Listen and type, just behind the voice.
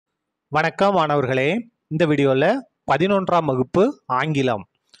வணக்கம் மாணவர்களே. இந்த வீடியோவில் 11ஆம் வகுப்பு ஆங்கிலம்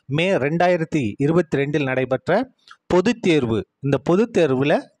மே 2022 நடைபெற்ற பொதுத் தேர்வு. இந்த பொதுத்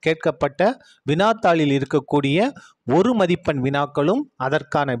தேர்வில் கேட்கப்பட்ட வினாத்தாளில் இருக்கக்கூடிய ஒரு மதிப்பெண் வினாக்களும்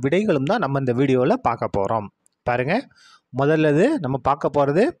அதற்கான விடைகளும் தான் நம்ம இந்த வீடியோவில் பார்க்க போகிறோம். பாருங்க, முதல்லது நம்ம பார்க்க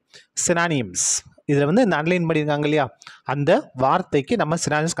போகிறது சினானிம்ஸ். இதில் வந்து இந்த அன்லைன் பண்ணியிருக்காங்க இல்லையா, அந்த வார்த்தைக்கு நம்ம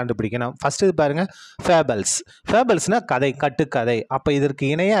சினானிம்ஸ் கண்டுபிடிக்கணும். ஃபர்ஸ்ட் இது பாருங்க, ஃபேபல்ஸ். ஃபேபல்ஸ்னா கதை, கட்டுக்கதை. அப்போ இதற்கு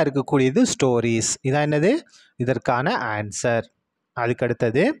இணையாக இருக்கக்கூடியது ஸ்டோரிஸ். இதான் என்னது, இதற்கான ஆன்சர். அதுக்கு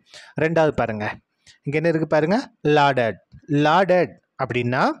அடுத்தது ரெண்டாவது பாருங்க, இங்கே என்ன இருக்கு பாருங்க, லாடட். லாடட்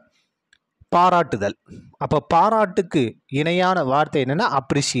அப்படின்னா பாராட்டுதல். அப்போ பாராட்டுக்கு இணையான வார்த்தை என்னன்னா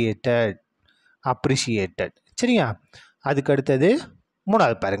அப்ரிஷியேட்டட். அப்ரிஷியேட்டட், சரியா? அதுக்கு அடுத்தது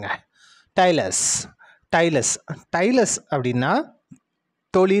மூணாவது பாருங்க, டைலர்ஸ். டைலர்ஸ். டைலர்ஸ் அப்படின்னா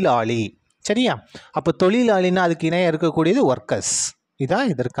தொழிலாளி, சரியா? அப்போ தொழிலாளின்னா அதுக்கு இணையாக இருக்கக்கூடியது ஒர்க்கர்ஸ்.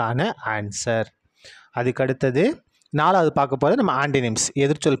 இதுதான் இதற்கான ஆன்சர். அதுக்கு அடுத்தது நாலாவது பார்க்க போகிறது நம்ம ஆன்டினிம்ஸ்,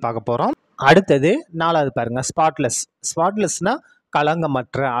 எதிர்ச்சொல் பார்க்க போகிறோம். அடுத்தது நாலாவது பாருங்க, ஸ்பாட்லெஸ். ஸ்பாட்லெஸ்னா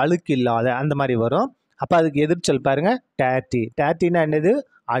களங்கமற்ற, அழுக்கு இல்லாத, அந்த மாதிரி வரும். அப்போ அதுக்கு எதிர்ச்சொல் பாருங்க, டேட்டி. டேட்டின்னா என்னது,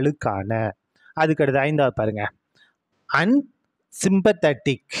 அழுக்கான. அதுக்கு அடுத்து ஐந்தாவது பாருங்க,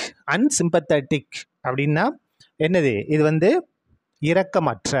 அன்சிம்பத்தட்டிக். அன்சிம்பத்தட்டிக் அப்படின்னா என்னது, இது வந்து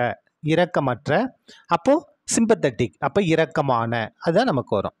இரக்கமற்ற. இரக்கமற்ற. அப்போ சிம்பத்தட்டிக், அப்போ இரக்கமான, அதுதான்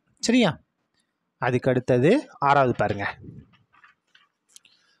நமக்கு வரும், சரியா? அதுக்கு அடுத்தது ஆறாவது பாருங்க,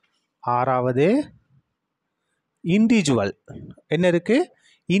 ஆறாவது இண்டிவிஜுவல். என்ன இருக்கு,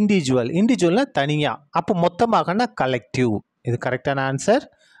 இண்டிவிஜுவல். இண்டிவிஜுவல்னா தனியா, அப்போ மொத்தமாகனா கலெக்டிவ். இது கரெக்டான ஆன்சர்,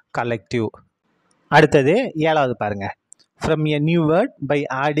 கலெக்டிவ். அடுத்தது ஏழாவது பாருங்க, from a new word by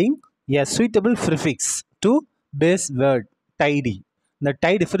adding a suitable prefix to base word tidy. இந்த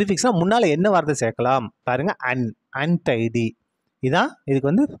tidy prefixனா முன்னால என்ன வார்த்தை சேர்க்கலாம் பாருங்க, untidy. இதான் இதுக்கு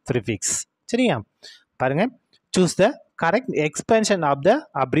வந்து prefix, சரியா? பாருங்க, choose the correct expansion of the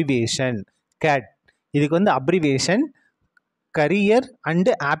abbreviation CAT. இதுக்கு வந்து abbreviation career and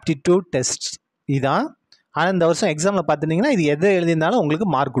aptitude test. இதான். ஆனால் இந்த வருஷம் எக்ஸாமில் பார்த்துட்டிங்கன்னா இது எதை எழுதியிருந்தாலும் உங்களுக்கு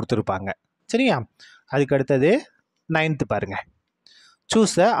மார்க் கொடுத்துருப்பாங்க, சரியா? அதுக்கு அடுத்தது 9th பாருங்க,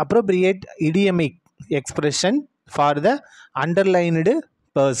 choose the appropriate idiomatic expression for the underlined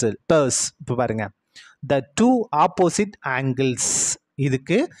purse. இப்போ பாருங்க, the two opposite angles.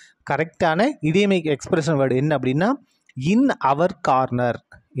 இதுக்கு கரெக்டான idiomatic expression வேர்டு என்ன அப்படின்னா in our corner.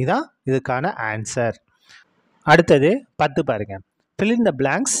 இதான் இதுக்கான ஆன்சர். அடுத்தது 10 பாருங்க, fill in the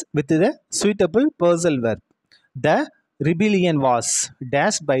blanks with the suitable phrasal verb. The rebellion was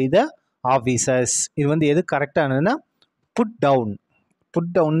dashed by the officers. இது வந்து எது கரெக்டானதுன்னா புட் டவுன். புட்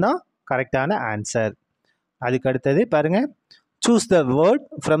டவுன் தான் கரெக்டான ஆன்சர். அதுக்கு அடுத்தது பாருங்க, choose the word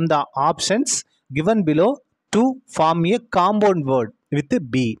from the options given below to form A compound word with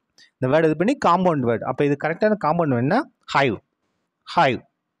B. இந்த word இது பண்ணி காம்பவுண்ட் வேர்டு. அப்போ இது கரெக்டான காம்பவுண்ட் வேர்டுனா ஹைவ். ஹைவ்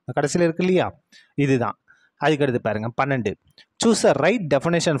கடைசியில் இருக்கு இல்லையா, இதுதான். அதுக்கு அடுத்து பாருங்க 12, choose the right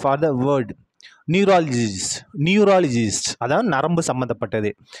definition for the word neurologist. Neurologist அதாவது நரம்பு சம்மந்தப்பட்டது.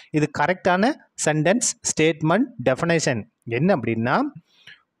 இது கரெக்டான சென்டென்ஸ், ஸ்டேட்மெண்ட், டெஃபினேஷன் என்ன அப்படின்னா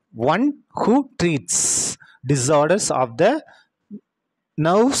one who treats disorders of the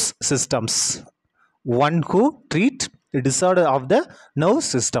nerves systems. One who treat disorder of the nerve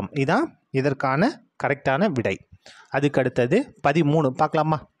system. இதான் இதற்கான கரெக்டான விடை. அதுக்கு அடுத்தது 13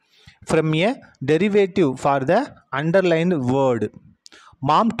 பார்க்கலாமா, from A derivative for the underlined word.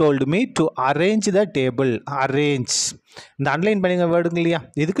 Mom told me to arrange the table. Arrange இந்த underline பண்ணிங்க வேர்டுங்க இல்லையா,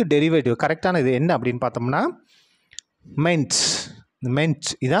 இதுக்கு டெரிவேட்டிவ் கரெக்டான இது என்ன அப்படின்னு பார்த்தோம்னா மென்ட். மென்ட்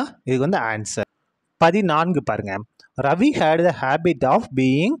இதான் இதுக்கு வந்து ஆன்சர். 14 பாருங்க, Ravi had the habit of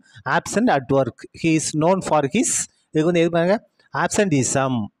being absent at work. He is known for his. இதுக்கு வந்து எது பாருங்க,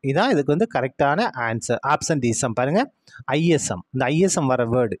 ஆப்சன்டிசம். இதான் இதுக்கு வந்து கரெக்டான ஆன்சர். ஆப்சன்டிசம் பாருங்க, ஐஎஸ்எம். இந்த ஐஎஸ்எம் வர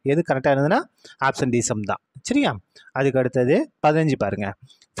வேர்டு எது கரெக்டாக இருந்ததுன்னா ஆப்சன்டிசம் தான், சரியா? அதுக்கு அடுத்தது 15 பாருங்க,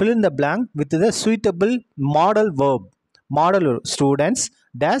 fill in the blank with the suitable model verb. Model students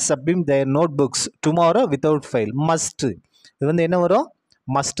dash submit their notebooks tomorrow without fail. Must. இது வந்து என்ன வரும்,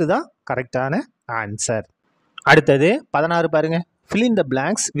 மஸ்ட் தான் கரெக்டான ஆன்சர். அடுத்தது 16 பாருங்க, fill in the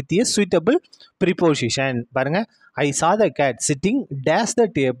blanks with a suitable preposition. பாருங்க, I saw the cat sitting dash the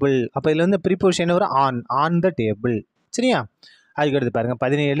table. அப்போ இதில் வந்து ப்ரிப்போசிஷன் வரும் on the table, சரியா? அதுக்கு அடுத்து பாருங்க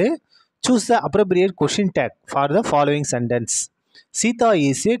 17, choose the appropriate question tag for the following sentence. Sita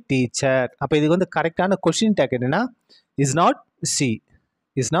is a teacher. அப்போ இதுக்கு வந்து கரெக்டான கொஸ்டின் டேக் என்னன்னா is not she.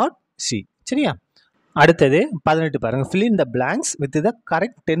 is not she, சரியா? அடுத்தது 18 பாருங்க, fill in the blanks with the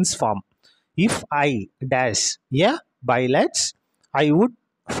correct tense form. If I dash a pilot I would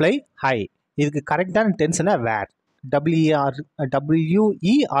fly high. இதுக்கு கரெக்டான டென்ஸ்னா வேர்.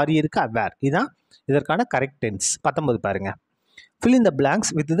 WERE இருக்கு aware. இதுதான் இதற்கான கரெக்ட் டென்ஸ். 19 பாருங்க. fill in the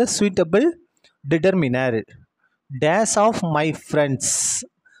blanks with the suitable determiner. dash of my friends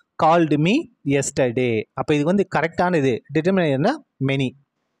called me yesterday. அப்போ இது வந்து கரெக்டான இது determiner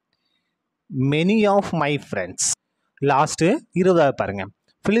many of my friends. Last 20 பாருங்க.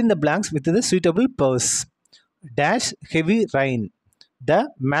 fill in the blanks with the suitable purse. dash heavy rain. the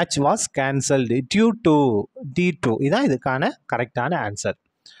match was cancelled due to D2. இதான் இதுக்கான கரெக்டான answer.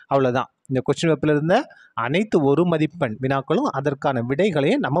 அவ்வளோதான். இந்த கொஸ்டின் பேப்பரில் இருந்த அனைத்து ஒரு மதிப்பெண் வினாக்களும் அதற்கான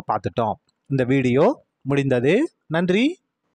விடைகளையும் நம்ம பார்த்துட்டோம். இந்த வீடியோ முடிந்தது. நன்றி.